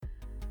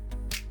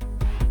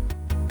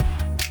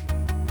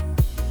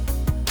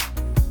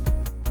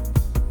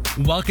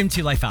Welcome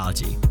to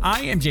Lifeology.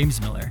 I am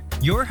James Miller,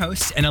 your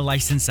host and a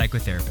licensed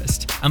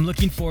psychotherapist. I'm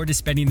looking forward to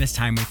spending this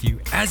time with you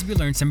as we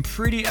learn some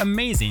pretty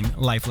amazing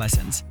life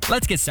lessons.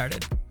 Let's get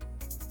started.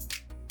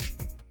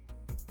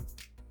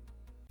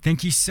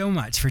 Thank you so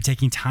much for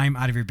taking time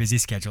out of your busy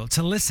schedule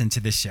to listen to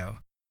this show.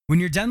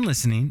 When you're done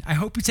listening, I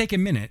hope you take a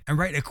minute and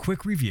write a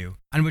quick review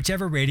on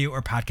whichever radio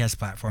or podcast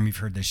platform you've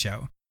heard this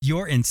show.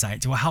 Your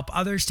insights will help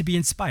others to be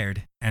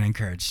inspired and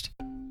encouraged.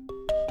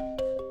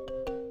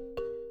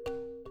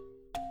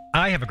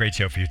 I have a great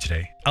show for you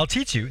today. I'll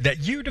teach you that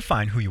you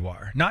define who you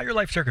are, not your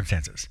life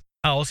circumstances.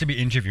 I'll also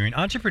be interviewing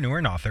entrepreneur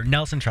and author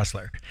Nelson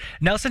Tressler.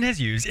 Nelson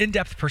has used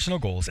in-depth personal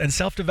goals and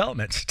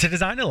self-development to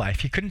design a life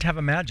he couldn't have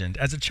imagined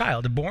as a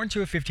child born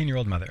to a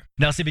 15-year-old mother.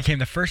 Nelson became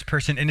the first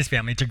person in his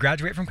family to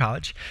graduate from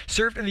college,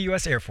 served in the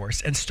U.S. Air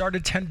Force, and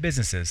started 10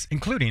 businesses,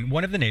 including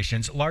one of the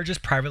nation's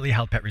largest privately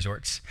held pet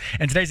resorts.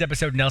 In today's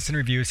episode, Nelson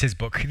reviews his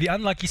book, The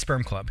Unlucky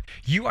Sperm Club.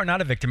 You are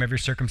not a victim of your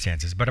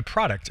circumstances, but a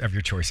product of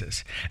your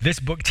choices. This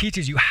book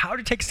teaches you how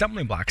to take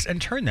stumbling blocks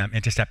and turn them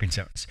into stepping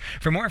stones.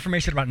 For more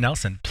information about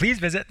Nelson, please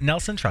visit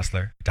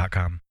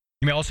NelsonTressler.com.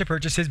 You may also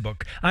purchase his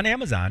book on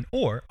Amazon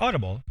or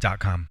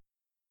Audible.com.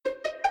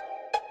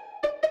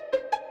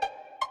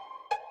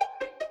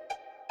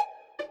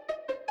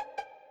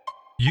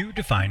 You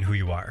define who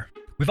you are.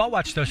 We've all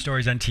watched those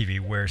stories on TV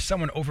where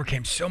someone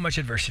overcame so much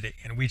adversity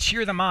and we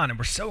cheer them on and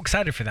we're so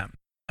excited for them.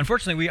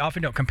 Unfortunately, we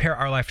often don't compare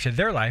our life to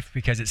their life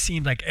because it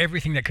seemed like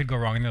everything that could go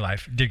wrong in their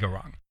life did go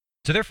wrong.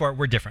 So therefore,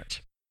 we're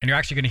different. And you're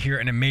actually going to hear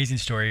an amazing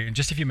story in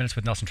just a few minutes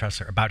with Nelson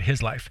Tressler about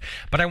his life.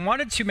 But I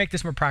wanted to make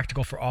this more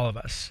practical for all of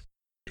us.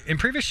 In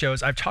previous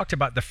shows, I've talked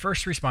about the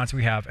first response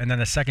we have and then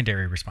the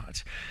secondary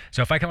response.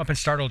 So if I come up and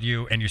startled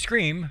you and you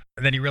scream,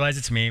 then you realize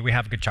it's me, we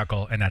have a good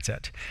chuckle, and that's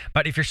it.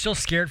 But if you're still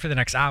scared for the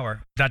next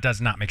hour, that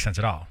does not make sense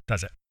at all,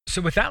 does it?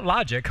 So with that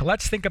logic,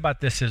 let's think about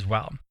this as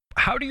well.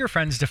 How do your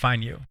friends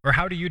define you? Or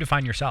how do you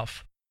define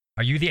yourself?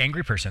 Are you the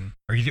angry person?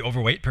 Are you the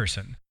overweight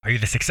person? Are you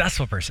the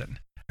successful person?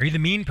 Are you the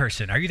mean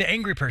person? Are you the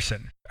angry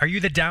person? Are you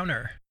the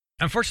downer?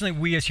 Unfortunately,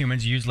 we as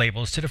humans use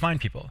labels to define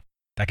people.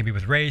 That can be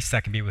with race,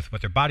 that can be with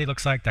what their body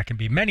looks like, that can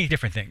be many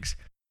different things.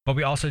 But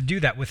we also do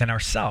that within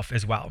ourselves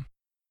as well.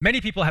 Many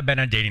people have been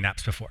on dating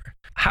apps before.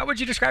 How would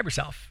you describe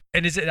yourself?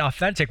 And is it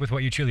authentic with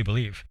what you truly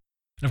believe?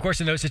 And of course,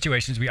 in those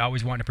situations, we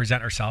always want to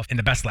present ourselves in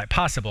the best light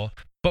possible.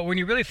 But when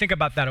you really think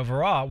about that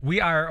overall,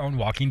 we are our own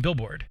walking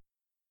billboard.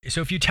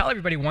 So if you tell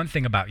everybody one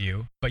thing about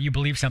you, but you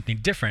believe something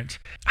different,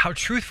 how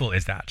truthful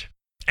is that?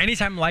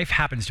 Anytime life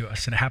happens to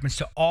us, and it happens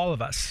to all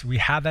of us, we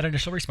have that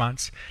initial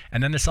response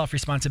and then the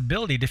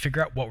self-responsibility to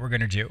figure out what we're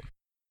going to do.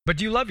 But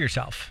do you love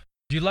yourself?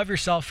 Do you love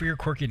yourself for your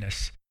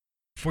quirkiness,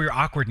 for your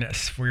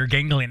awkwardness, for your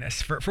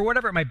gangliness, for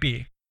whatever it might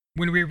be?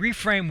 When we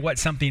reframe what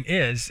something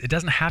is, it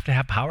doesn't have to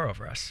have power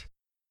over us.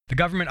 The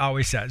government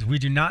always says we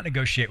do not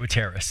negotiate with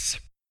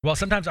terrorists. Well,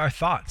 sometimes our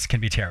thoughts can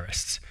be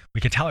terrorists.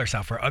 We can tell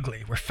ourselves we're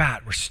ugly, we're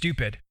fat, we're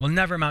stupid, we'll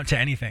never amount to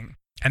anything.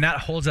 And that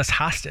holds us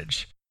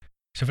hostage.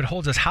 So if it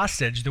holds us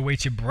hostage, the way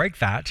to break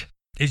that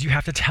is you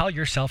have to tell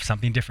yourself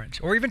something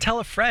different. Or even tell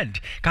a friend,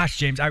 gosh,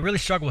 James, I really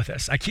struggle with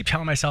this. I keep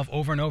telling myself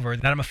over and over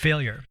that I'm a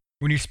failure.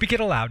 When you speak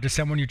it aloud to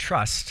someone you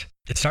trust,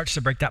 it starts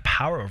to break that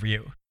power over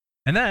you.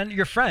 And then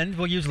your friend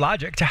will use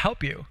logic to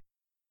help you.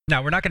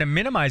 Now, we're not going to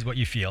minimize what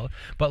you feel,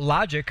 but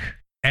logic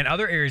and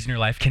other areas in your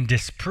life can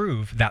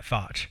disprove that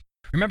thought.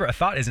 Remember, a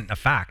thought isn't a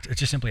fact.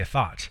 It's just simply a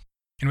thought.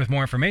 And with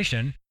more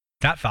information,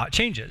 that thought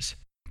changes.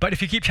 But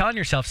if you keep telling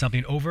yourself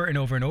something over and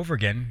over and over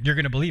again, you're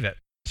going to believe it.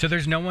 So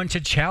there's no one to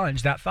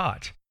challenge that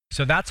thought.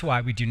 So that's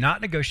why we do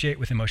not negotiate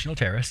with emotional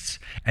terrorists,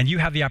 and you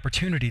have the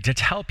opportunity to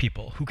tell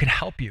people who can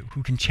help you,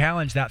 who can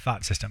challenge that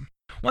thought system.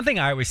 One thing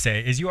I always say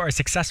is you are as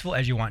successful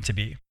as you want to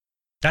be.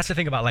 That's the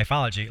thing about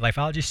Lifeology.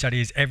 Lifeology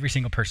studies every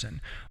single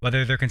person,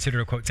 whether they're considered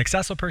a, quote,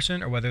 successful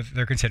person or whether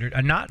they're considered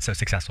a not so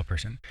successful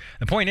person.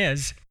 The point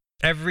is,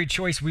 every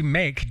choice we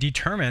make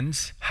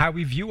determines how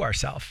we view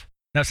ourselves.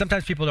 Now,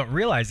 sometimes people don't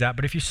realize that,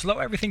 but if you slow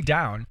everything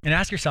down and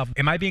ask yourself,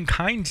 am I being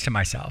kind to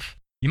myself?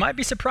 You might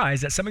be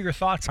surprised that some of your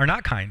thoughts are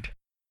not kind.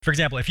 For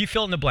example, if you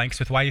fill in the blanks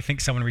with why you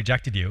think someone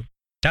rejected you,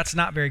 that's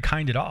not very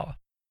kind at all.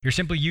 You're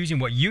simply using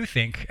what you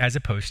think as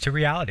opposed to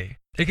reality.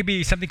 It could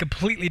be something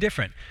completely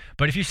different.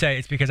 But if you say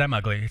it's because I'm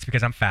ugly, it's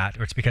because I'm fat,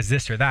 or it's because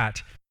this or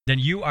that, then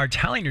you are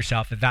telling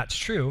yourself that that's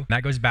true. And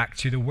that goes back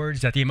to the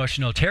words that the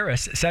emotional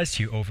terrorist says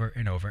to you over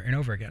and over and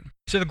over again.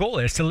 So the goal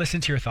is to listen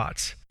to your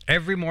thoughts.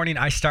 Every morning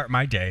I start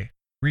my day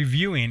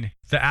reviewing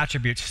the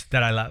attributes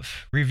that I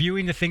love,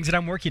 reviewing the things that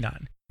I'm working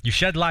on. You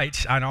shed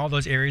light on all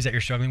those areas that you're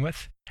struggling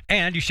with,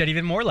 and you shed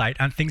even more light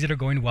on things that are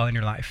going well in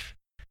your life.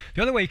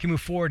 The only way you can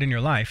move forward in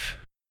your life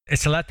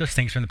is to let those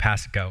things from the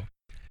past go.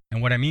 And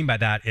what I mean by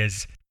that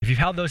is, if you've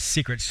held those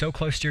secrets so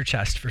close to your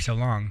chest for so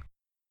long,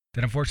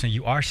 then unfortunately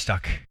you are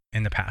stuck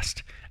in the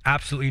past.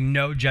 Absolutely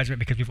no judgment,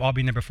 because we've all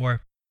been there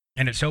before,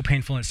 and it's so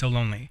painful and it's so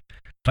lonely.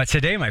 But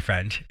today, my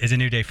friend, is a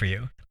new day for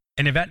you.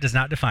 An event does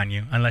not define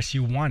you unless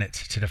you want it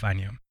to define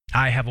you.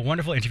 I have a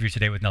wonderful interview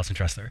today with Nelson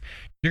Tressler.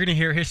 You're going to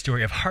hear his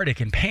story of heartache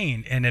and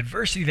pain and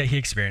adversity that he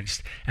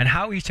experienced and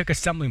how he took a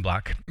stumbling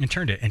block and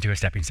turned it into a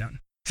stepping stone.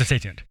 So stay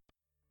tuned.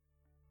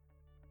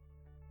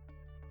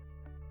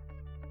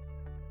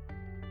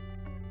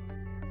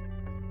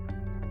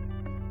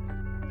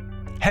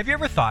 Have you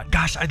ever thought,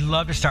 gosh, I'd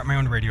love to start my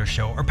own radio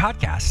show or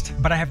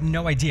podcast, but I have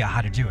no idea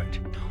how to do it?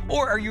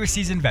 Or are you a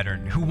seasoned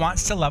veteran who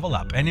wants to level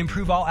up and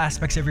improve all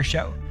aspects of your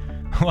show?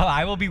 Well,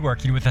 I will be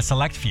working with a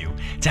select few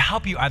to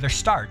help you either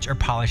start or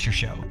polish your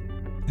show.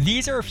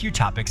 These are a few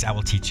topics I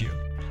will teach you: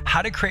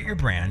 how to create your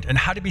brand and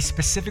how to be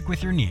specific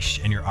with your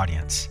niche and your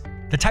audience,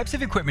 the types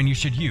of equipment you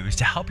should use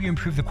to help you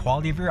improve the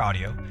quality of your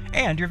audio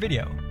and your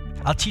video.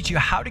 I'll teach you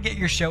how to get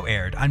your show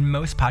aired on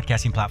most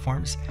podcasting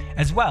platforms,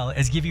 as well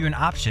as give you an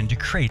option to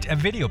create a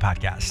video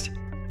podcast.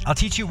 I'll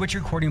teach you which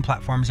recording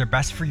platforms are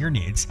best for your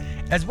needs,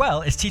 as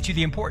well as teach you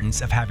the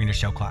importance of having a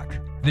show clock,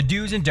 the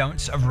do's and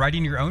don'ts of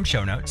writing your own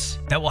show notes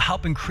that will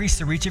help increase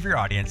the reach of your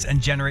audience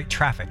and generate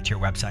traffic to your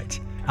website.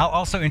 I'll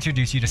also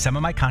introduce you to some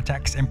of my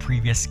contacts and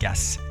previous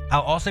guests.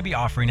 I'll also be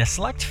offering a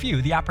select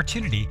few the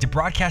opportunity to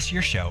broadcast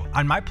your show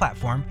on my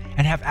platform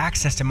and have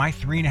access to my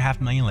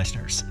 3.5 million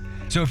listeners.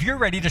 So if you're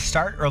ready to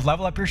start or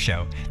level up your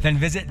show, then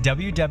visit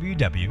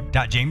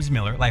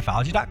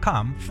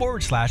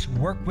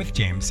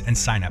www.jamesmillerlifeology.com/workwithjames and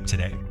sign up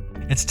today.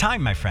 It's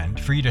time, my friend,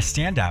 for you to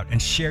stand out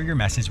and share your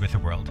message with the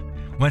world.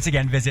 Once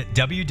again, visit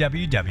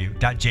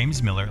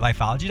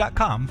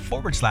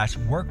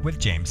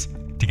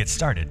www.jamesmillerlifeology.com/workwithjames to get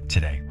started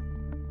today.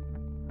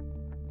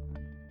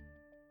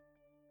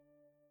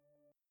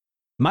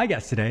 My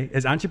guest today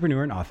is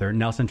entrepreneur and author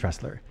Nelson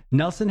Tressler.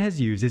 Nelson has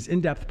used his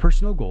in-depth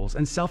personal goals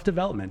and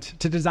self-development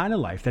to design a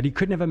life that he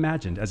couldn't have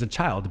imagined as a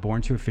child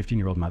born to a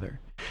 15-year-old mother.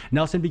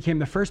 Nelson became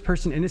the first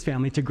person in his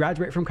family to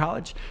graduate from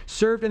college,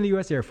 served in the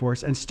U.S. Air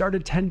Force, and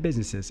started 10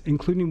 businesses,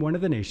 including one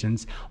of the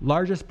nation's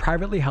largest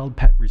privately held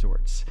pet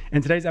resorts.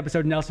 In today's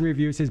episode, Nelson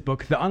reviews his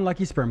book, The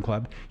Unlucky Sperm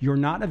Club: You're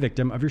Not a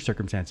Victim of Your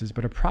Circumstances,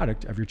 but a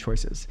Product of Your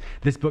Choices.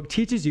 This book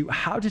teaches you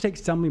how to take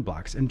stumbling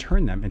blocks and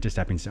turn them into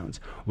stepping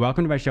stones.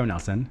 Welcome to my show,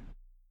 Nelson.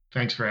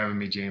 Thanks for having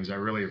me, James. I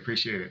really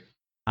appreciate it.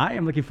 I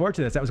am looking forward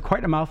to this. That was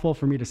quite a mouthful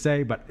for me to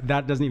say, but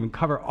that doesn't even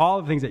cover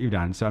all the things that you've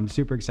done. So I'm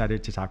super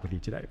excited to talk with you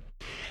today.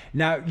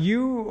 Now,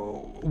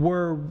 you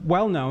were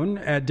well known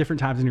at different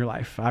times in your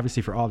life,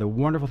 obviously for all the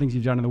wonderful things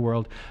you've done in the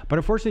world, but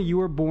unfortunately you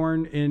were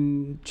born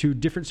into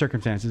different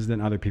circumstances than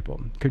other people.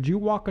 Could you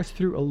walk us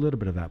through a little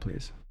bit of that,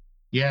 please?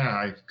 Yeah,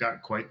 I've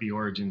got quite the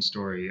origin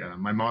story.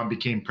 My mom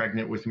became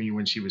pregnant with me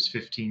when she was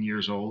 15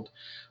 years old.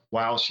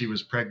 While she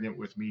was pregnant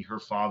with me, her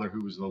father,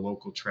 who was the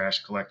local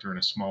trash collector in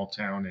a small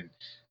town in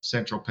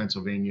central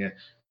Pennsylvania,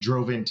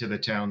 drove into the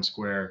town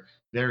square.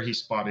 There he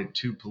spotted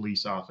 2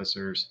 police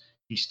officers.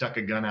 He stuck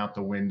a gun out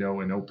the window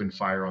and opened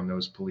fire on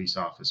those police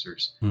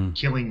officers,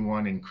 killing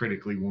one and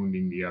critically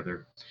wounding the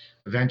other.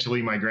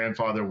 Eventually, my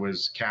grandfather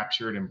was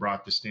captured and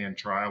brought to stand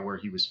trial where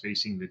he was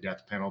facing the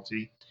death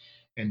penalty.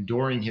 And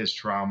during his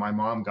trial, my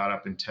mom got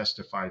up and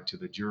testified to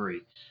the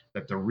jury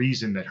that the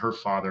reason that her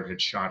father had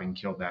shot and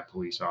killed that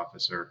police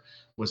officer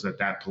was that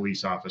that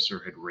police officer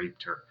had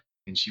raped her.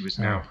 And she was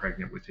now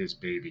pregnant with his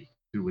baby,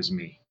 who was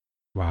me.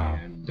 Wow.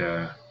 And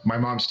my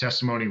mom's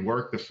testimony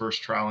worked. The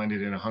first trial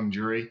ended in a hung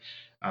jury.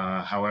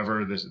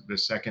 However, the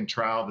second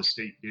trial, the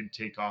state did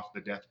take off the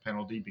death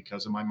penalty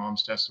because of my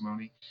mom's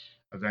testimony.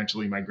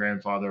 Eventually, my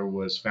grandfather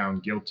was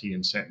found guilty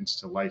and sentenced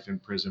to life in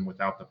prison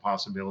without the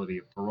possibility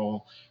of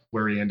parole,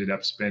 where he ended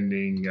up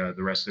spending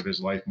the rest of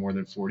his life, more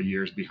than 40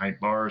 years behind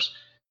bars,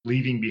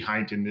 leaving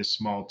behind in this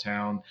small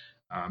town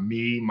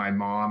me, my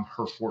mom,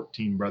 her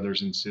 14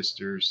 brothers and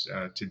sisters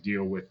to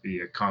deal with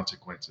the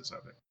consequences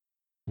of it.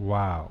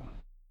 Wow.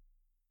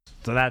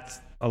 So that's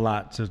a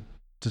lot to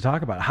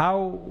talk about.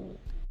 Well,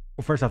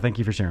 first off, thank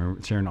you for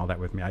sharing all that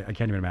with me. I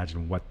can't even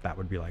imagine what that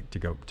would be like to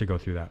go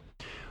through that.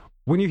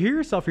 When you hear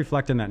yourself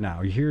reflect on that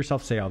now, you hear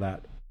yourself say all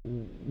that,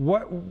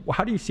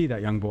 how do you see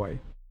that young boy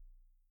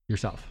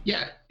yourself?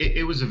 Yeah,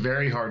 it was a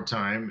very hard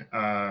time.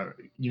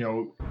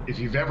 If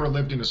you've ever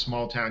lived in a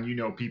small town,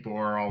 people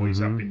are always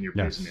up in your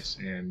business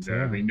and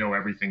they know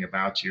everything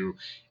about you.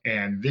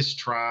 And this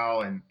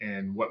trial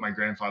and what my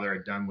grandfather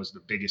had done was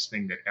the biggest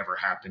thing that ever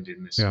happened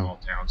in this small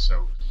town.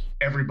 So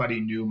everybody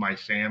knew my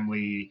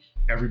family,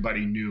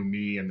 everybody knew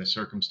me and the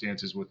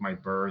circumstances with my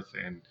birth.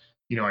 And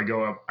I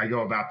go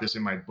about this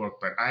in my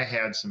book, but I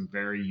had some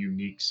very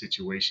unique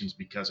situations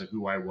because of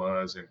who I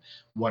was and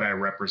what I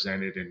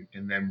represented,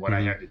 and then what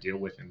I had to deal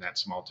with in that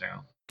small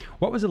town.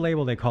 What was the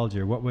label they called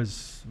you? What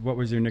was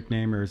your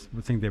nickname, or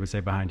what thing they would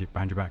say behind your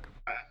back?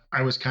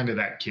 I was kind of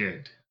that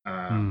kid.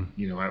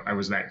 I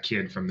was that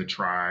kid from the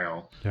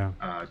trial,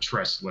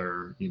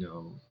 Tressler,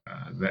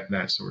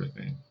 that sort of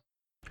thing.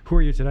 Who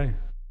are you today?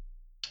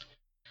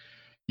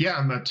 Yeah,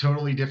 I'm a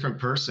totally different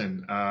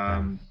person.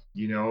 I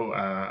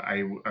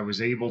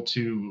was able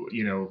to,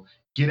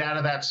 get out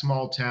of that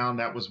small town.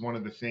 That was one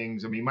of the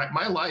things. I mean,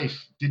 my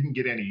life didn't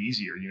get any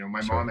easier.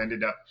 My mom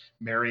ended up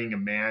marrying a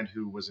man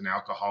who was an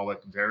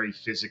alcoholic, very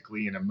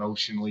physically and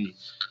emotionally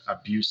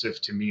abusive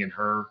to me and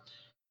her.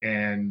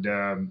 And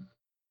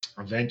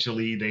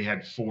eventually they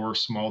had 4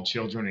 small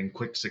children in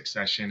quick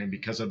succession. And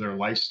because of their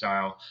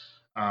lifestyle,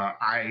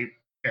 I,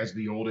 as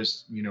the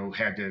oldest,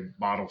 had to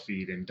bottle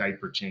feed and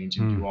diaper change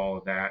and do all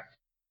of that.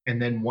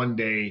 And then one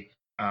day,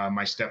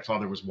 my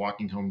stepfather was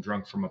walking home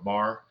drunk from a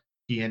bar.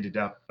 He ended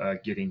up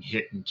getting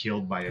hit and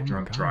killed by a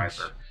drunk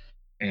driver.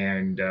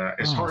 And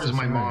as Oh, hard so as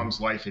my sorry. mom's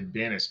life had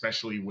been,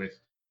 especially with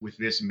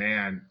this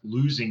man,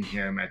 losing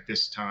him at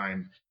this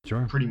time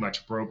Sure. pretty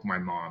much broke my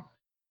mom.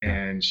 Yeah.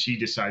 And she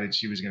decided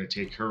she was going to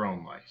take her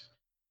own life.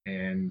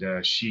 And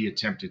she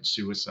attempted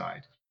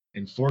suicide.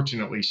 And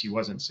fortunately, she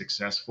wasn't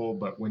successful.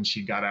 But when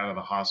she got out of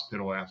the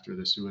hospital after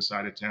the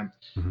suicide attempt,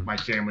 Hmm. my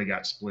family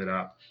got split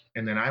up.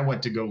 And then I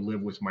went to go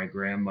live with my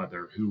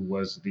grandmother, who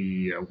was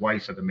the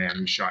wife of the man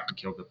who shot and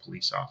killed the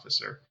police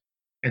officer.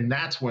 And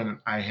that's when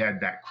I had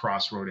that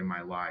crossroad in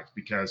my life,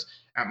 because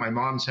at my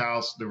mom's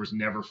house, there was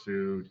never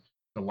food.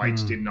 The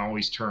lights Mm. didn't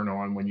always turn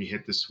on when you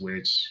hit the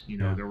switch.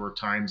 Yeah. There were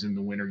times in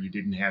the winter you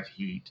didn't have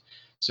heat.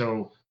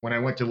 So when I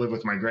went to live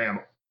with my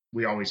grandma,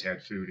 we always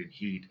had food and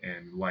heat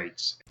and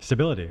lights.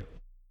 Stability.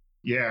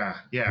 Yeah,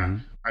 yeah. Hmm.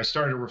 I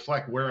started to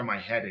reflect, where am I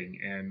heading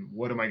and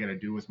what am I going to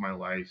do with my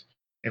life?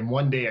 And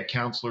one day a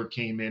counselor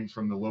came in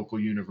from the local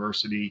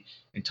university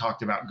and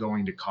talked about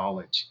going to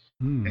college.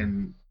 Mm.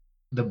 And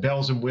the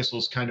bells and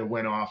whistles kind of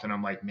went off. And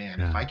I'm like,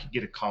 man, if Yeah. I could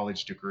get a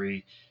college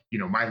degree,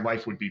 my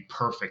life would be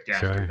perfect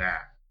after Sure.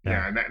 that. Yeah.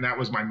 Yeah. And that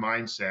was my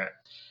mindset.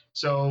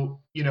 So,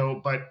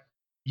 but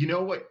you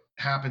know what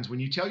happens when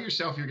you tell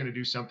yourself you're going to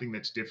do something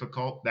that's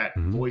difficult? That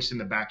Hmm. voice in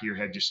the back of your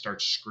head just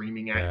starts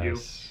screaming at you.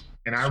 Yes.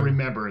 And I Sure.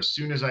 remember, as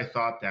soon as I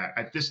thought that,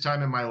 at this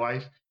time in my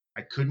life,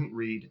 I couldn't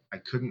read, I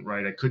couldn't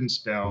write, I couldn't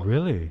spell.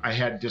 Really? I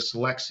had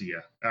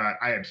dyslexia.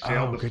 I had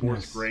failed Oh, the fourth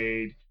goodness.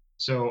 grade.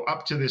 So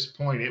up to this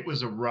point, it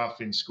was a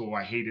rough in school.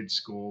 I hated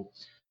school.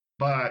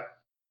 But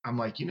I'm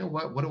like, you know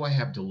what? What do I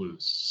have to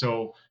lose?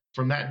 So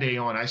from that day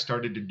on, I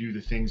started to do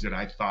the things that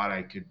I thought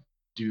I could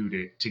do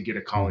to get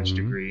a college Hmm.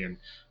 degree. And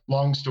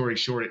long story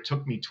short, it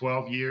took me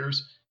 12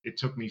 years. It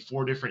took me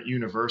 4 different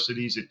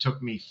universities. It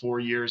took me 4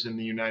 years in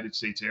the United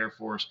States Air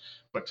Force.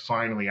 But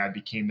finally, I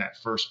became that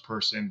first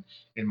person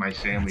in my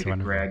family That's to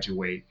wonderful.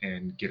 graduate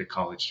and get a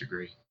college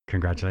degree.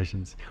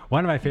 Congratulations.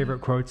 One of my favorite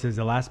quotes is,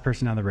 the last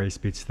person on the race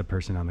beats the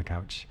person on the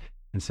couch.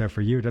 And so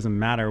for you, it doesn't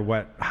matter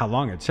how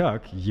long it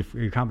took, you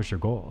accomplished your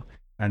goal.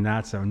 And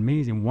that's an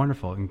amazing,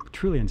 wonderful, and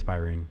truly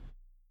inspiring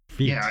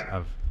feat Yeah,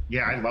 of,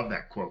 yeah, I love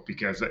that quote,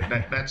 because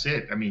that's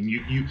it. I mean,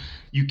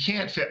 you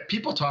can't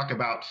people talk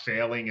about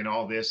failing and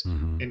all this,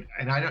 hmm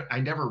and I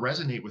never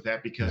resonate with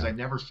that, because yeah, I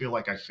never feel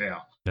like I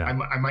fail. yeah.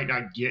 I might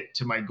not get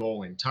to my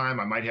goal in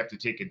time. I might have to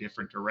take a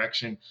different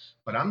direction,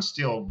 but I'm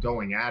still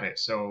going at it.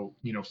 So,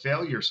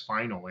 failure's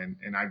final, and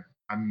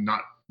I'm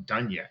not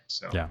done yet.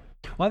 So Yeah.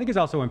 Well, I think it's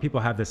also when people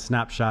have this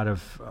snapshot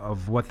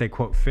of what they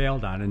quote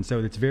failed on, and so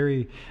it's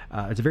very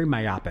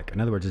myopic.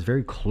 In other words, it's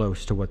very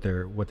close to what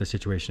the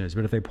situation is.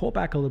 But if they pull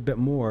back a little bit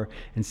more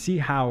and see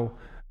how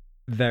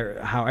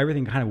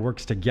everything kind of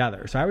works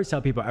together. So I always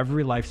tell people,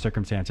 every life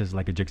circumstance is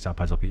like a jigsaw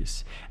puzzle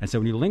piece. And so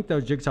when you link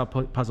those jigsaw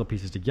puzzle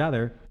pieces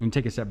together and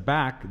take a step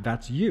back,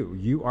 that's you.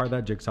 You are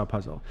that jigsaw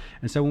puzzle.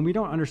 And so when we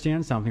don't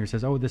understand something or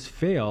says, oh, this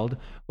failed,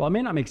 well, it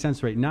may not make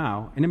sense right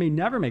now, and it may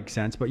never make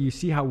sense, but you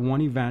see how one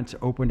event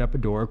opened up a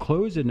door,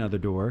 closed another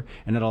door,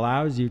 and it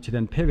allows you to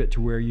then pivot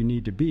to where you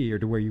need to be, or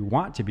to where you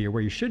want to be, or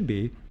where you should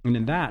be. And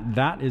in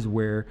that is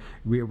where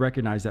we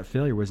recognize that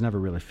failure was never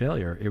really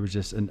failure. It was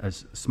just a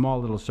small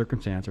little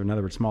circumstance, or in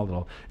other words, small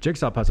little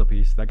jigsaw puzzle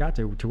piece that got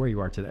to where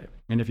you are today.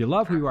 And if you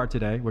love who you are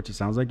today, which it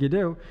sounds like you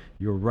do,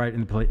 you're right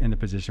in the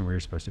position where you're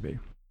supposed to be.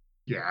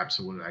 yeah,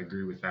 absolutely, I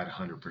agree with that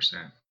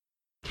 100%.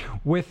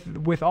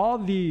 With all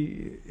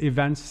the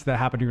events that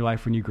happened in your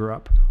life when you grew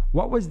up,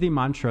 what was the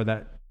mantra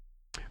that?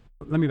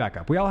 Let me back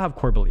up. We all have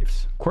core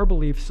beliefs. Core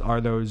beliefs are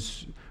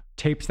those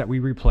tapes that we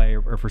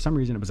replay, or for some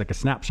reason it was like a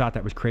snapshot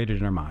that was created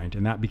in our mind,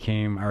 and that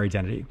became our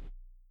identity.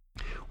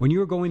 When you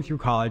were going through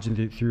college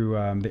and through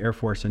the Air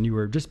Force, and you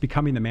were just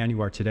becoming the man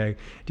you are today,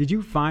 did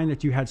you find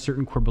that you had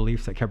certain core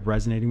beliefs that kept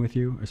resonating with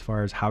you as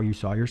far as how you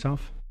saw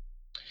yourself?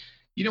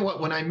 You know what?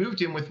 When I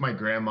moved in with my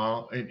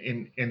grandma,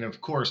 and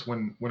of course,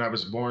 when I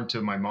was born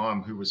to my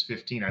mom, who was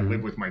 15, I lived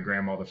Hmm. with my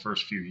grandma the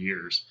first few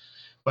years.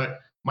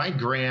 But my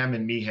gram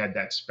and me had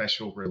that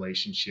special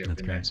relationship That's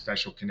and great. that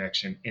special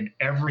connection. And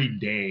every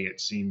day, it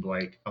seemed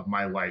like, of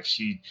my life,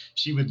 she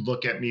would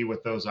look at me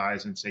with those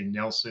eyes and say,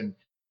 Nelson,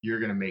 you're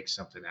going to make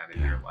something out of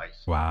Yeah. your life.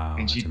 Wow,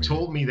 And that's she amazing.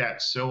 told me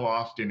that so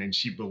often, and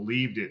she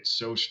believed it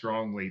so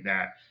strongly,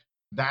 that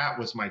that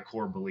was my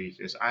core belief: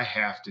 is I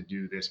have to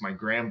do this. My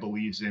gram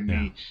believes in Yeah.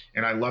 me,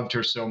 and I loved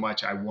her so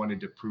much, I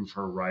wanted to prove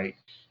her right.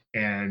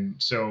 And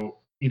so,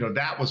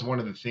 that was one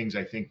of the things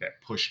I think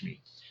that pushed me.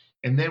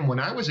 And then when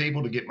I was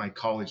able to get my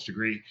college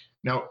degree,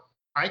 now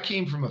I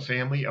came from a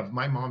family of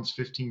my mom's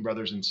 15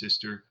 brothers and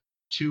sister.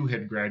 Two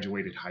had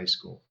graduated high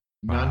school.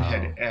 None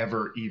had Wow.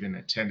 ever even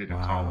attended a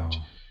college.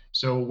 Wow.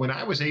 So when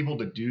I was able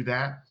to do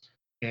that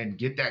and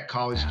get that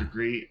college Yeah.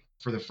 degree,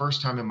 for the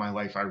first time in my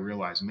life, I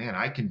realized, man,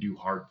 I can do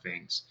hard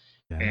things.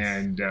 Yes.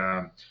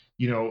 And,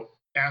 you know,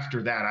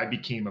 after that, I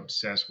became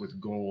obsessed with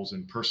goals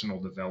and personal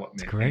It's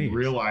development, and great.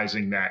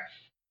 realizing that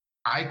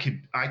I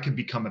could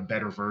become a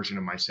better version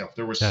of myself.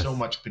 There was so Yes.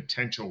 much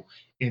potential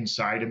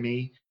inside of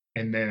me.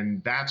 And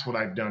then that's what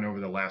I've done over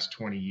the last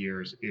 20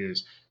 years,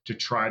 is to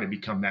try to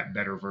become that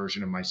better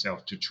version of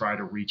myself, to try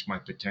to reach my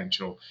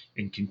potential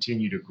and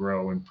continue to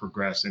grow and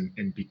progress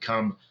and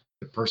become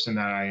the person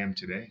that I am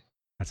today.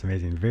 That's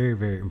amazing. Very,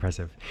 very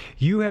impressive.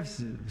 You have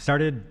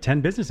started 10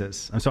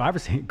 businesses. And so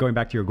obviously going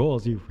back to your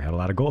goals, you had a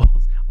lot of goals,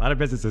 a lot of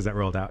businesses that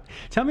rolled out.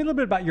 Tell me a little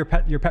bit about your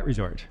pet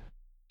resort.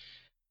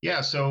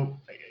 Yeah, so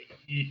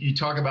you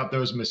talk about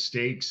those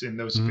mistakes and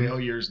those Mm-hmm.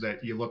 failures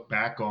that you look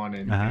back on,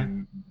 Uh-huh.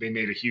 and they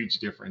made a huge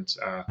difference.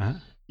 Uh-huh.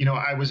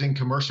 I was in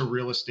commercial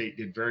real estate,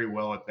 did very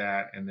well at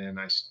that, and then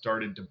I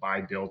started to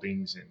buy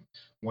buildings and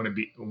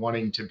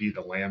wanting to be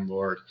the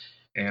landlord.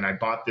 And I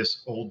bought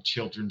this old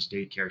children's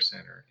daycare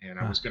center, and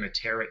I Uh, was going to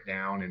tear it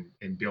down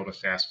and build a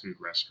fast food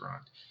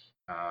restaurant.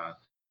 Uh,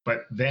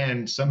 but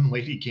then some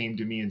lady came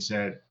to me and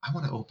said, "I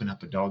want to open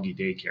up a doggy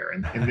daycare,"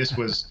 and this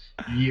was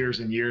years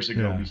and years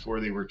ago yeah.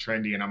 before they were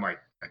trendy. And I'm like,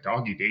 a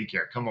doggy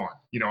daycare? Come on.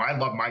 I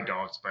love my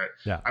dogs, but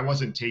Yeah. I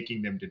wasn't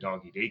taking them to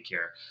doggy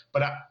daycare.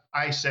 But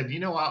I said,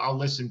 I'll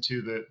listen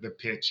to the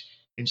pitch.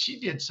 And she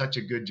did such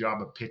a good job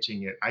of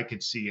pitching it. I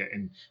could see it.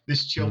 And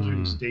this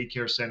children's Mm,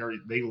 daycare center,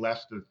 they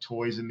left the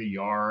toys in the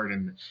yard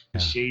and the yeah.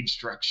 shade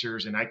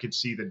structures, and I could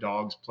see the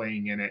dogs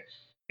playing in it.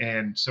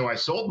 And so I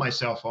sold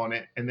myself on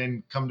it. And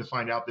then come to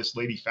find out, this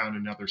lady found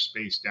another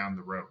space down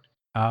the road.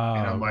 And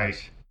I'm Oh like,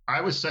 gosh.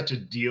 I was such a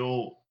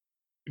deal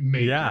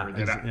Yeah.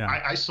 maker that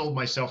Yeah. I sold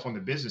myself on the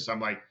business. I'm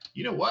like,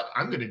 you know what?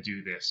 I'm going to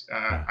do this.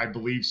 Yeah. I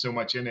believe so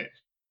much in it.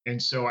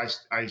 And so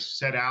I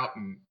set out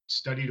and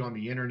studied on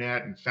the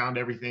internet and found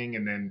everything,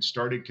 and then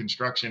started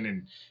construction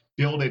and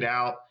build it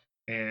out.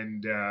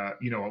 And,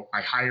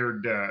 I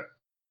hired,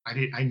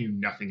 I knew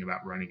nothing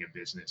about running a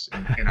business,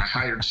 and I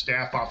hired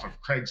staff off of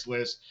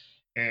Craigslist.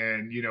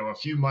 And, a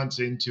few months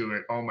into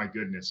it, oh my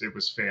goodness, it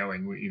was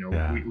failing.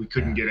 Yeah. We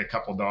couldn't Yeah. get a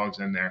couple dogs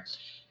in there.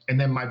 And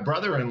then my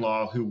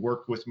brother-in-law, who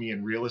worked with me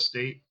in real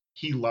estate,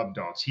 he loved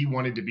dogs. He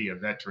wanted to be a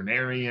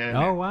veterinarian,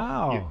 Oh and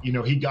wow.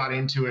 he got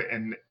into it,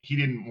 and he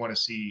didn't want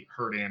to see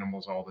hurt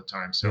animals all the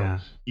time. So Yeah.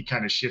 he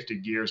kind of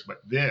shifted gears.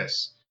 But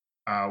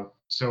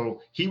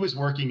so he was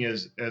working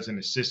as an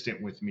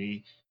assistant with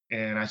me,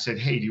 and I said,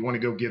 "Hey, do you want to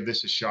go give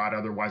this a shot?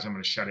 Otherwise, I'm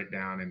going to shut it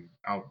down and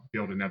I'll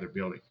build another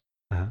building."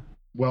 Uh-huh.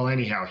 Well,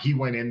 anyhow, he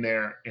went in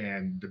there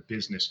and the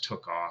business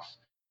took off.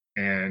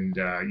 And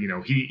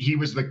he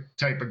was the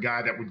type of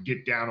guy that would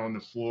get down on the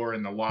floor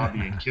in the lobby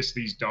and kiss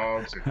these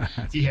dogs. And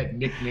That's he funny. had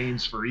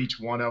nicknames for each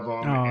one of them.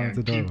 Oh, that's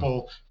And adorable.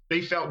 people,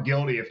 they felt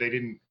guilty if they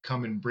didn't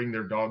come and bring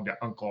their dog to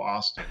Uncle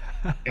Austin.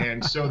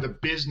 And so the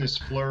business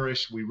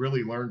flourished. We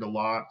really learned a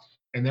lot.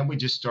 And then we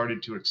just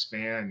started to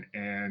expand,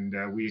 and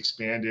we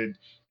expanded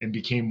and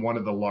became one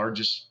of the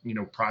largest,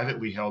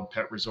 privately held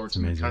pet That's resorts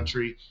in the amazing.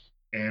 country,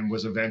 and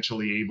was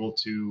eventually able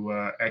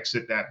to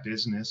exit that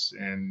business.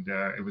 And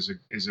it was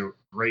a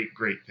great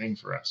thing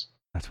for us.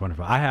 That's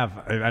wonderful. I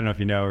don't know if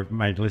you know, or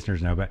my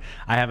listeners know, but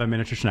I have a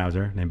miniature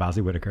schnauzer named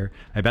Bosley Whitaker,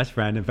 my best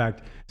friend. In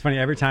fact, it's funny,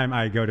 every time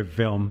I go to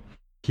film,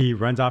 he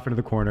runs off into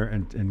the corner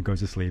and goes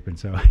to sleep. And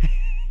so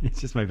it's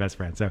just my best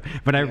friend. So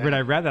when I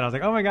Yeah. read that, I was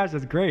like, oh my gosh,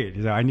 that's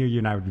great. So I knew you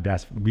and I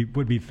we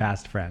would be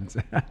fast friends.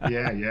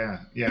 Yeah.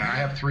 I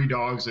have three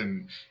dogs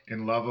and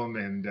love them.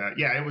 And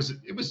yeah, it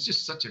was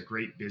just such a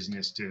great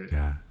business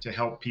Yeah. to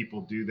help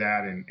people do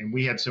that. And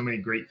we had so many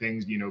great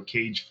things,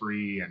 cage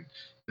free and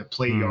the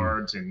play Mm.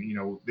 yards,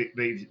 and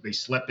they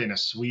slept in a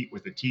suite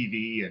with a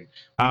TV, and we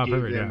Oh, gave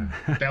perfect.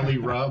 them belly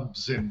Yeah.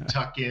 rubs and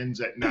tuck ins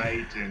at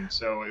night. And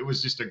so it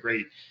was just a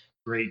great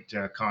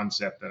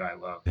concept that I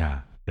love.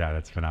 Yeah, yeah,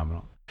 that's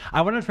phenomenal.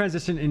 I want to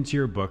transition into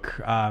your book,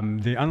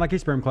 The Unlucky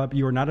Sperm Club.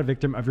 You are not a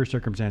victim of your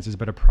circumstances,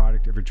 but a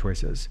product of your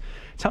choices.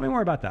 Tell me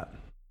more about that.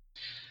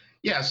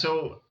 Yeah.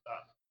 So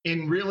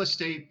in real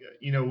estate,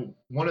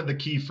 one of the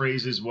key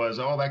phrases was,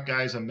 "Oh, that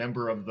guy's a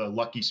member of the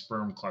Lucky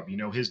Sperm Club."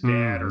 His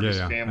dad or Yeah, his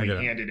yeah, I family get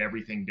it. handed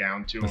everything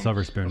down to The him.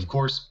 silver Of spoon.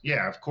 course,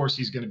 yeah, of course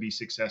he's going to be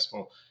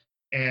successful.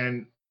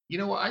 And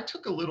I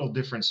took a little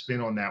different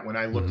spin on that when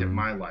I looked at Hmm.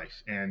 my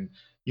life. And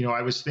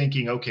I was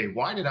thinking, okay,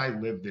 why did I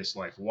live this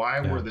life? Why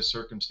were Yeah. the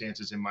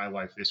circumstances in my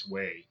life this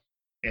way?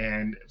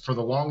 And for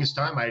the longest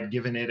time, I had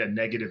given it a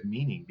negative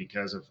meaning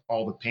because of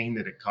all the pain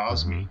that it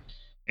caused Hmm. me.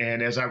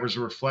 And as I was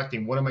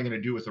reflecting, what am I going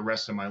to do with the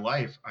rest of my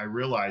life? I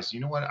realized, you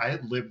know what? I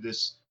had lived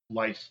this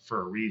life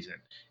for a reason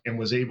and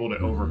was able to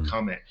Hmm.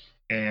 overcome it.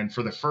 And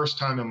for the first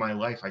time in my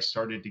life, I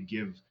started to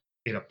give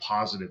it a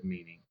positive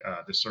meaning,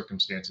 the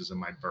circumstances of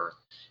my birth.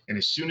 And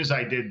as soon as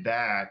I did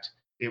that,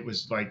 it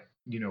was like,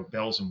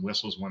 bells and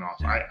whistles went off.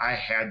 Yeah. I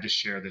had to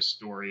share this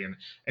story,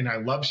 and I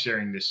love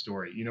sharing this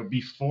story.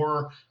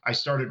 Before I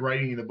started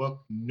writing the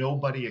book,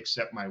 nobody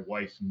except my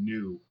wife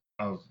knew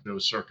of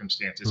those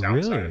circumstances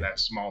outside of Really? that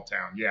small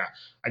town. Yeah.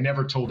 I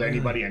never told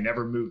anybody. Really? I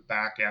never moved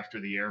back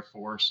after the Air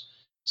Force.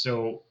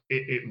 So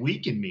it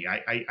weakened me.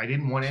 I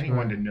didn't want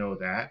anyone to Sure. know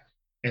that.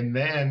 And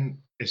then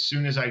as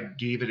soon as I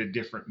gave it a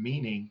different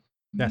meaning,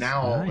 That's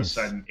now all of a nice.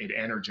 sudden it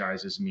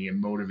energizes me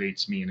and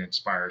motivates me and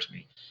inspires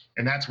me.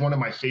 And that's one of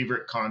my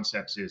favorite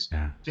concepts is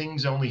Yeah.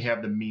 things only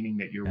have the meaning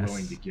that you're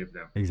willing to Yes. give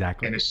them. And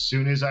Exactly. as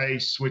soon as I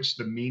switched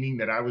the meaning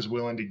that I was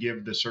willing to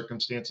give the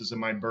circumstances of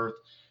my birth,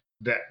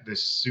 that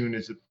as soon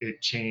as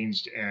it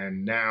changed,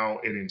 and now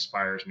it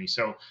inspires me.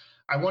 So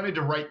I wanted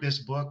to write this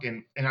book,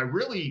 and I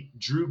really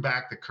drew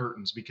back the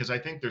curtains because I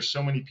think there's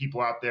so many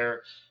people out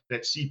there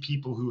that see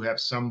people who have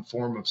some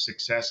form of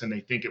success and they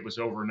think it was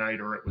overnight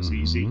or it was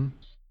easy.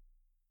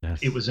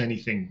 Yes. It was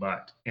anything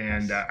but.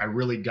 And Yes. I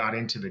really got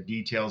into the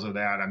details of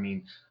that. I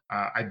mean,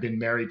 I've been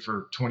married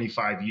for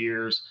 25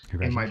 years.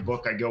 In my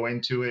book, I go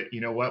into it. You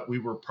know what? We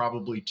were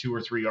probably 2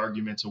 or 3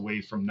 arguments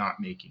away from not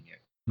making it.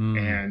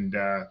 And,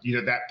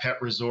 that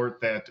pet resort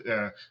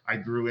that I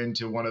grew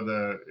into, one of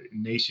the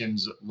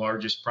nation's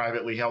largest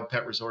privately held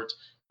pet resorts,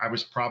 I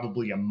was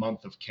probably a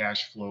month of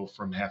cash flow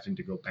from having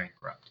to go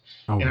bankrupt.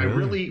 Oh, and really? I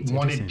really That's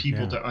wanted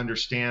people yeah. to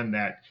understand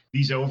that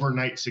these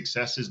overnight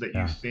successes that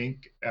you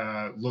think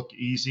look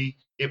easy,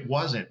 it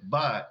wasn't,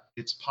 but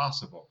it's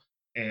possible.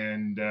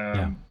 And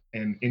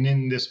and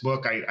in this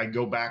book, I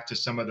go back to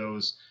some of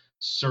those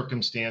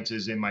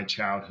circumstances in my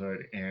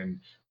childhood and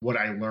what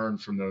I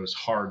learned from those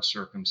hard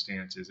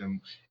circumstances,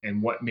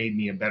 and what made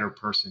me a better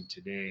person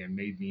today and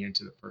made me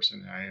into the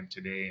person that I am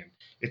today. And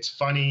it's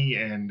funny,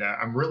 and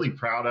I'm really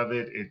proud of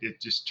it. It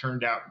just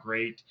turned out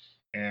great,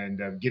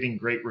 and getting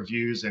great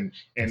reviews. And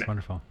That's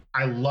wonderful.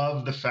 I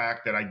love the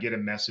fact that I get a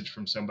message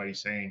from somebody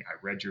saying, I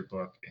read your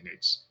book and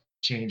it's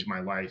changed my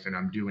life and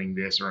I'm doing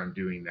this or I'm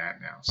doing that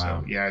now.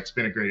 Wow. So yeah, it's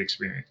been a great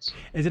experience.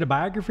 Is it a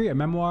biography, a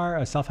memoir,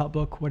 a self-help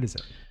book? What is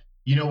it?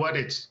 You know what?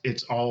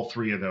 It's all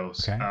 3 of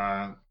those. Okay.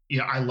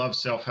 I love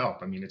self-help.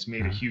 I mean, it's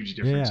made a huge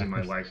difference in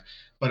my life.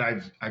 But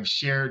I've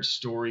shared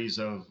stories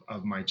of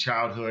my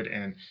childhood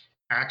and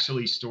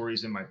actually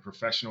stories in my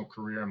professional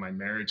career and my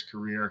marriage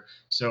career.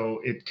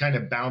 So it kind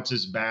of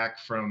bounces back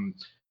from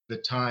the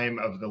time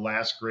of the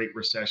last Great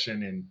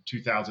Recession in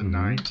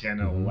 2009, 10,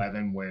 and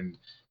 11, when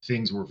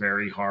things were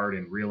very hard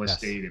in real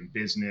estate and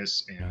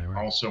business, and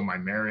also my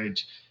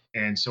marriage.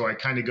 And so I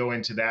kind of go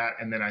into that,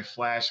 and then I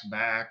flash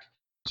back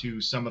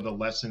to some of the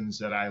lessons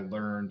that I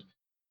learned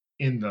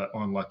in the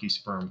Unlucky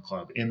Sperm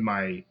Club, in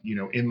my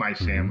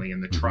family,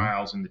 and the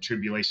trials and the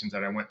tribulations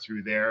that I went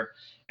through there,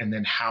 and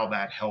then how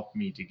that helped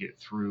me to get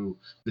through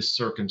the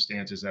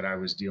circumstances that I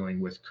was dealing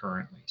with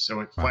currently.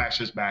 So it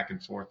flashes back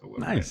and forth a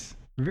little bit. Nice.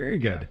 Very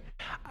good.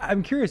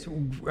 I'm curious,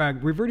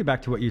 reverting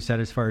back to what you said,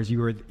 as far as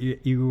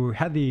you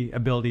had the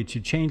ability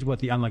to change what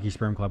the Unlucky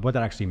Sperm Club, what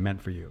that actually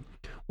meant for you.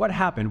 What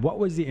happened? What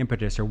was the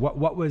impetus, or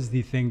what was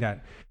the thing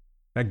that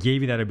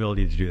gave you that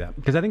ability to do that?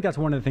 Because I think that's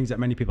one of the things that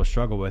many people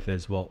struggle with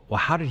is, well,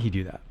 how did he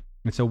do that?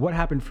 And so what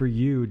happened for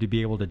you to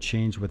be able to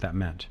change what that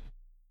meant?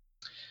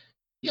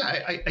 Yeah,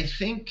 I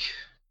think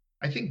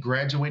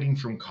graduating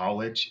from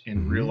college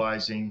and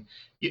realizing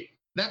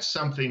that's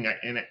something,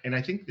 and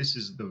I think this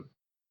is the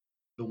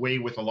way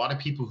with a lot of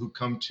people who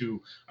come to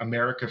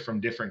America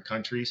from different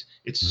countries.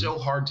 It's so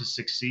hard to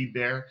succeed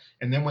there.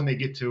 And then when they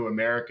get to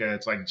America,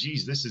 it's like,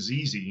 geez, this is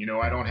easy.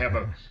 I don't have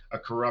a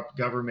corrupt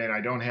government.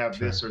 I don't have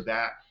this or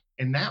that.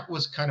 And that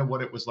was kind of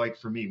what it was like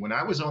for me. When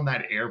I was on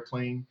that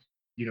airplane,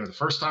 the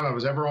first time I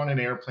was ever on an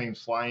airplane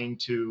flying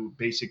to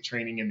basic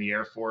training in the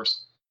Air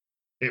Force,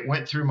 it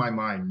went through my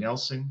mind,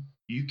 Nelson,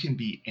 you can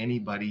be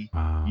anybody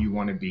you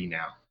want to be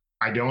now.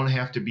 I don't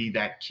have to be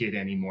that kid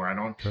anymore. I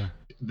don't,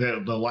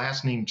 the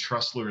last name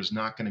Trussler is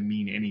not going to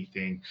mean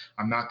anything.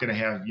 I'm not going to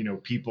have,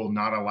 people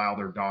not allow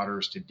their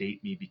daughters to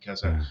date me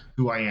because of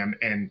who I am.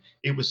 And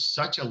it was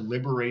such a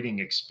liberating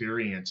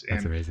experience.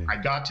 That's and amazing. I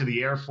got to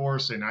the Air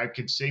Force and I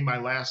could say my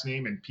last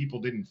name and people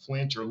didn't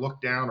flinch or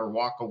look down or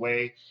walk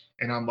away.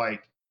 And I'm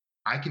like,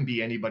 I can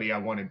be anybody I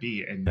want to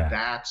be. And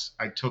I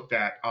took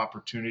that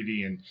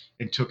opportunity and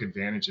took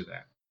advantage of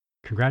that.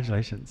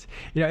 Congratulations.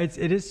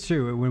 It is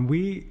true. When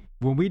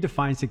we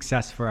define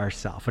success for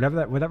ourselves, whatever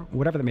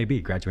that may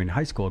be, graduating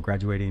high school,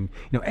 graduating,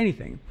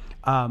 anything,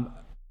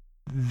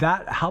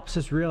 that helps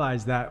us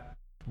realize that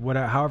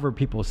however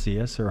people see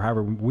us, or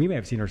however we may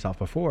have seen ourselves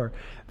before,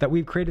 that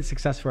we've created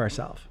success for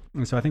ourselves.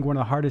 And so I think one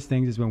of the hardest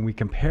things is when we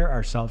compare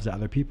ourselves to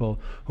other people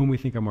whom we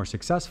think are more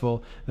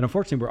successful, then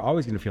unfortunately we're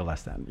always going to feel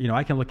less than.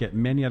 I can look at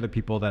many other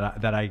people that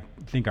I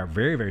think are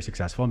very, very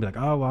successful and be like,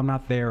 oh, well, I'm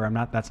not there.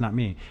 That's not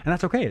me. And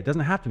that's okay. It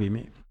doesn't have to be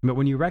me. But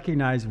when you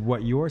recognize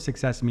what your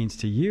success means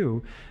to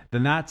you,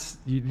 then that's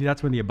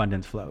when the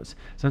abundance flows.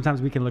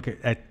 Sometimes we can look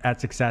at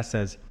success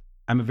as,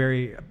 I'm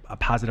a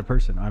positive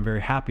person. I'm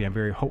very happy. I'm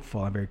very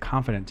hopeful. I'm very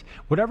confident.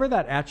 Whatever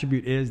that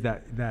attribute is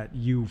that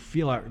you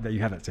feel that you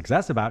have that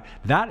success about,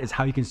 that is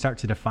how you can start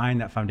to define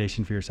that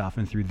foundation for yourself.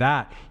 And through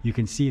that, you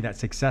can see that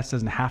success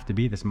doesn't have to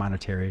be this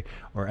monetary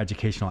or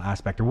educational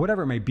aspect or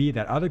whatever it may be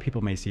that other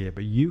people may see it,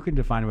 but you can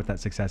define what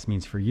that success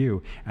means for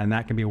you. And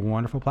that can be a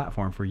wonderful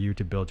platform for you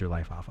to build your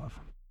life off of.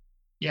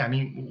 Yeah, I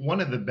mean, one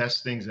of the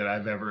best things that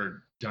I've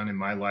ever done in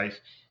my life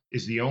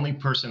is the only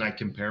person I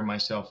compare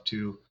myself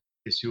to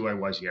is who I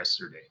was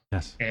yesterday.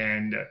 Yes.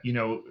 And,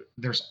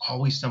 there's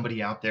always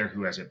somebody out there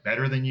who has it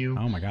better than you.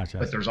 Oh my gosh.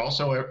 Yes. But there's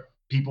also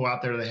people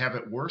out there that have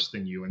it worse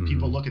than you. And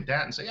people look at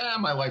that and say,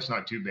 my life's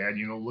not too bad.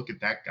 Look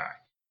at that guy.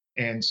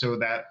 And so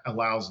that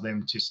allows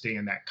them to stay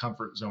in that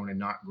comfort zone and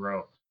not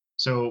grow.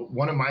 So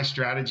one of my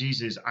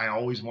strategies is I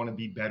always want to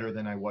be better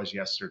than I was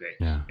yesterday.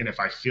 Yeah. And if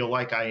I feel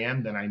like I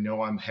am, then I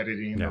know I'm headed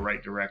in the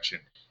right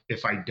direction.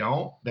 If I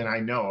don't, then I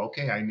know,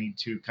 okay, I need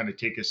to kind of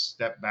take a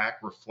step back,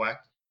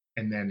 reflect,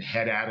 and then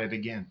head at it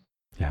again.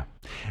 Yeah.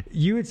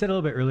 You had said a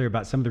little bit earlier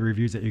about some of the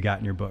reviews that you got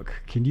in your book.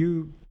 Can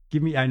you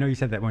give me, I know you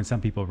said that when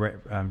some people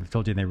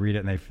told you and they read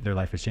it and their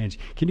life has changed.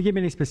 Can you give me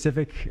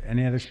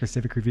any other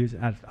specific reviews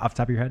off the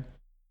top of your head?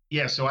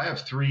 Yeah. So I have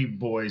 3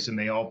 boys and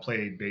they all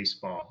played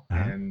baseball.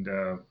 And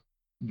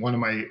one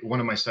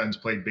of my sons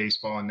played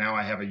baseball, and now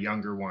I have a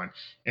younger one.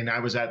 And I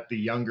was at the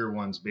younger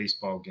one's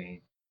baseball game,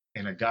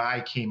 and a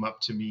guy came up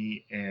to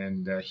me,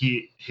 and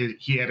he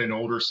had an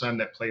older son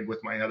that played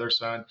with my other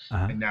son,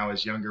 and now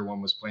his younger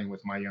one was playing with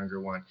my younger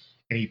one.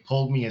 And he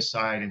pulled me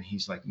aside and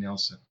he's like,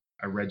 Nelson,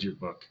 I read your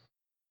book.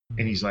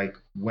 And he's like,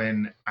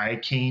 when I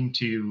came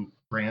to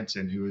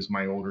Branson, who is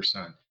my older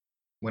son,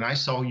 when I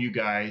saw you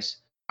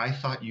guys, I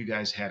thought you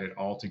guys had it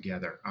all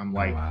together. I'm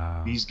like,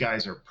 wow, these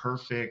guys are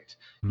perfect,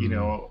 you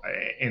know,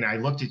 and I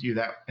looked at you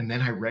and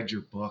then I read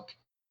your book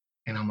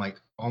and I'm like,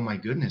 oh my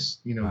goodness,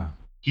 you know,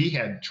 he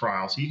had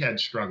trials, he had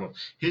struggle.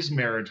 His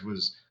marriage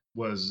was,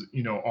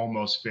 you know,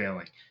 almost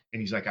failing.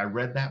 And he's like, I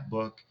read that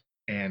book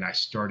and I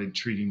started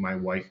treating my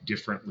wife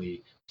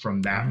differently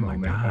from that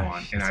moment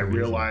on. And I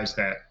realized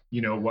that,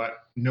 you know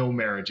what, no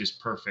marriage is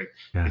perfect.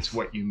 Yes. It's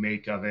what you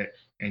make of it.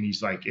 And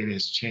he's like, it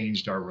has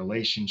changed our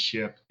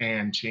relationship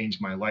and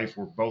changed my life.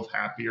 We're both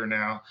happier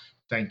now.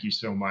 Thank you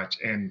so much.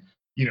 And,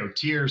 you know,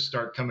 tears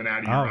start coming out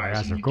of your eyes.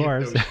 Yes, and you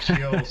get those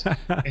chills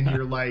and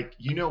you're like,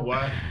 you know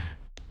what?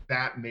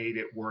 That made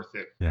it worth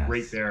it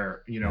right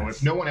there. You know,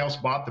 if no one else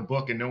bought the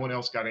book and no one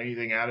else got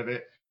anything out of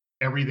it,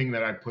 everything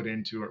that I put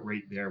into it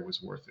right there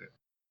was worth it.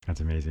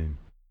 That's amazing.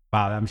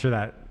 Wow. I'm sure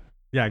that,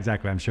 yeah,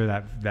 exactly. I'm sure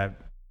that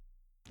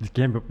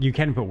you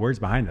can't put words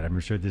behind that. I'm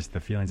sure just the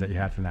feelings that you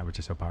had from that, which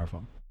is so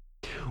powerful.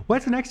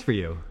 What's next for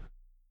you?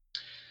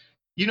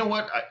 You know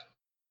what?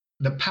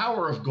 The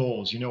power of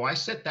goals. You know, I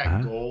set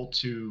that goal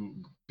to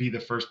be the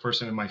first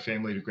person in my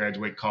family to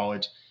graduate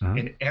college,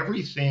 and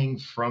everything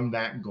from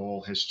that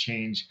goal has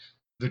changed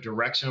the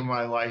direction of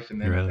my life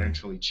and then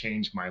eventually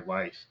changed my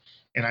life.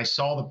 And I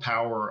saw the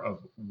power of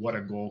what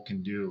a goal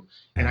can do.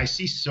 And I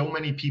see so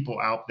many people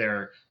out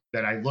there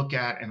that I look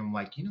at and I'm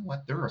like, you know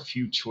what? There are a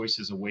few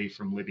choices away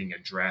from living a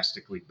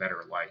drastically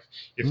better life.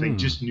 If they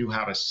just knew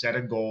how to set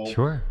a goal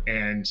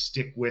and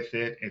stick with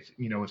it,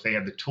 if they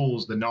had the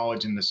tools, the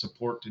knowledge, and the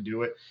support to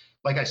do it.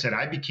 Like I said,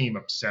 I became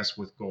obsessed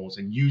with goals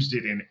and used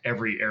it in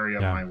every area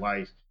of my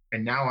life.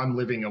 And now I'm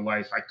living a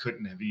life I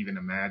couldn't have even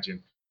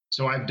imagined.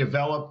 So I've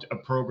developed a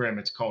program.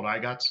 It's called I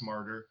Got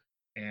Smarter.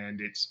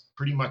 And it's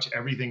pretty much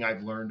everything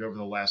I've learned over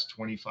the last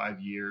 25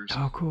 years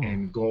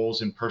in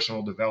goals and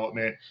personal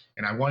development.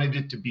 And I wanted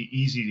it to be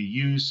easy to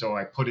use, so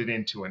I put it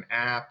into an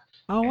app.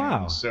 Oh,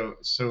 wow. So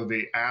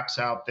the app's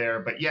out there.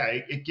 But yeah,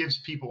 it gives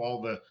people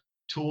all the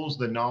tools,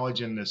 the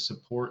knowledge, and the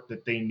support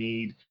that they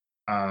need.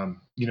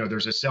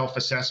 There's a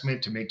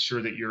self-assessment to make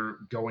sure that you're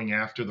going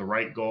after the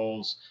right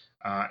goals.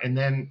 And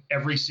then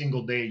every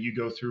single day you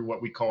go through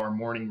what we call our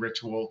morning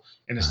ritual,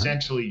 and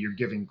essentially you're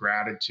giving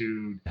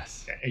gratitude.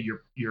 Yes.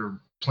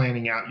 You're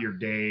planning out your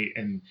day,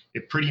 and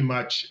it pretty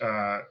much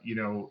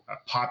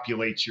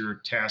populates your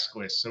task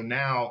list. So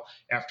now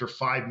after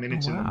 5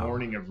 minutes in the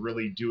morning of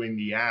really doing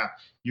the app,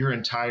 your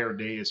entire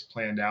day is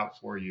planned out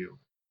for you.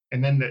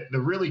 And then the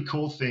really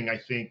cool thing, I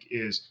think,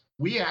 is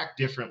we act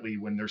differently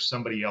when there's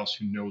somebody else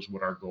who knows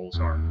what our goals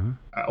are.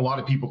 A lot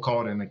of people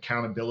call it an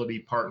accountability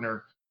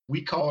partner.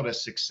 We call it a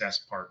success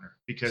partner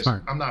because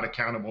I'm not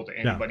accountable to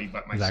anybody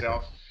but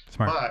myself.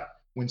 Exactly. But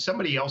when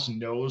somebody else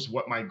knows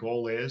what my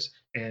goal is,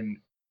 and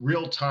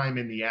real time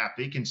in the app,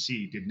 they can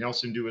see, did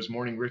Nelson do his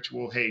morning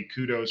ritual? Hey,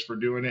 kudos for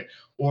doing it.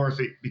 Or if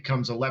it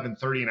becomes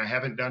 11:30 and I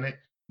haven't done it,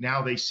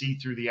 now they see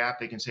through the app,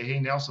 they can say, hey,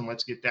 Nelson,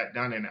 let's get that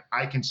done. And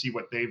I can see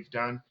what they've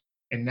done.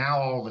 And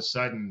now all of a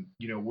sudden,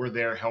 we're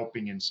there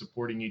helping and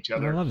supporting each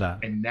other. I love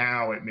that. And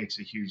now it makes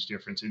a huge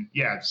difference. And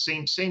yeah,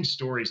 same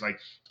stories. Like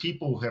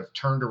people have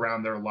turned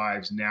around their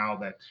lives now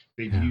that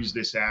they've used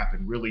this app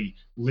and really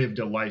lived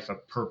a life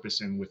of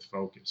purpose and with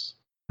focus.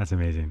 That's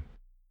amazing.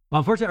 Well,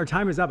 unfortunately, our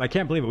time is up. I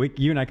can't believe it.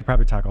 You and I could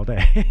probably talk all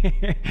day.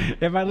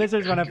 If my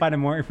listeners want to find out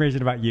more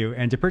information about you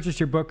and to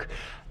purchase your book,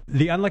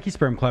 The Unlucky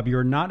Sperm Club,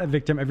 You're Not a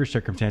Victim of Your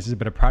Circumstances,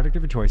 but a Product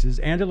of Your Choices,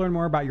 and to learn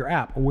more about your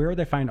app, where do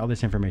they find all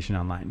this information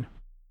online?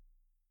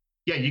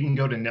 Yeah, you can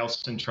go to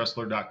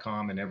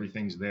nelsontressler.com and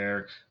everything's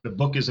there. The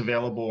book is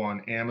available on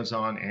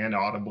Amazon and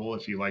Audible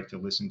if you like to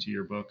listen to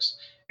your books.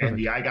 And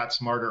the I Got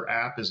Smarter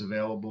app is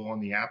available on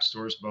the app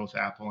stores, both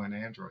Apple and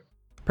Android.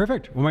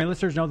 Perfect. Well, my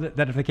listeners know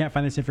that if they can't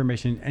find this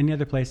information any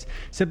other place,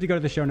 simply go to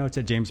the show notes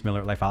at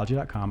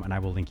jamesmiller@lifeology.com, and I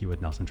will link you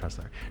with Nelson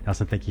Tressler.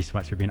 Nelson, thank you so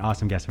much for being an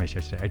awesome guest on my show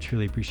today. I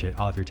truly appreciate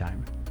all of your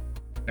time.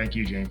 Thank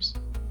you, James.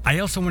 I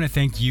also want to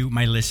thank you,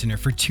 my listener,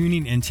 for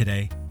tuning in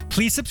today.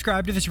 Please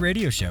subscribe to this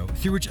radio show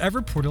through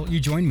whichever portal you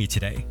join me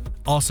today.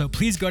 Also,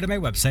 please go to my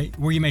website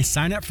where you may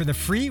sign up for the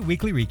free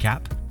weekly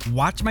recap,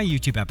 watch my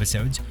YouTube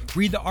episodes,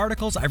 read the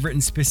articles I've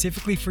written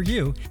specifically for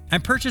you,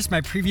 and purchase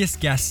my previous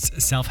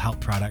guests' self-help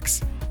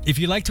products. If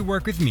you'd like to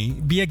work with me,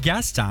 be a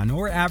guest on,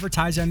 or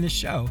advertise on this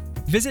show,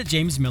 visit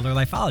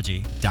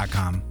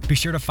jamesmillerlifeology.com. Be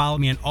sure to follow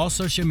me on all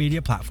social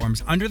media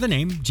platforms under the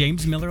name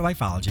James Miller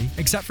Lifeology,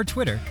 except for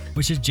Twitter,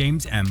 which is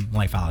James M.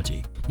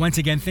 Lifeology. Once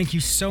again, thank you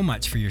so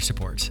much for your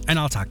support, and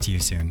I'll talk to you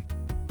soon.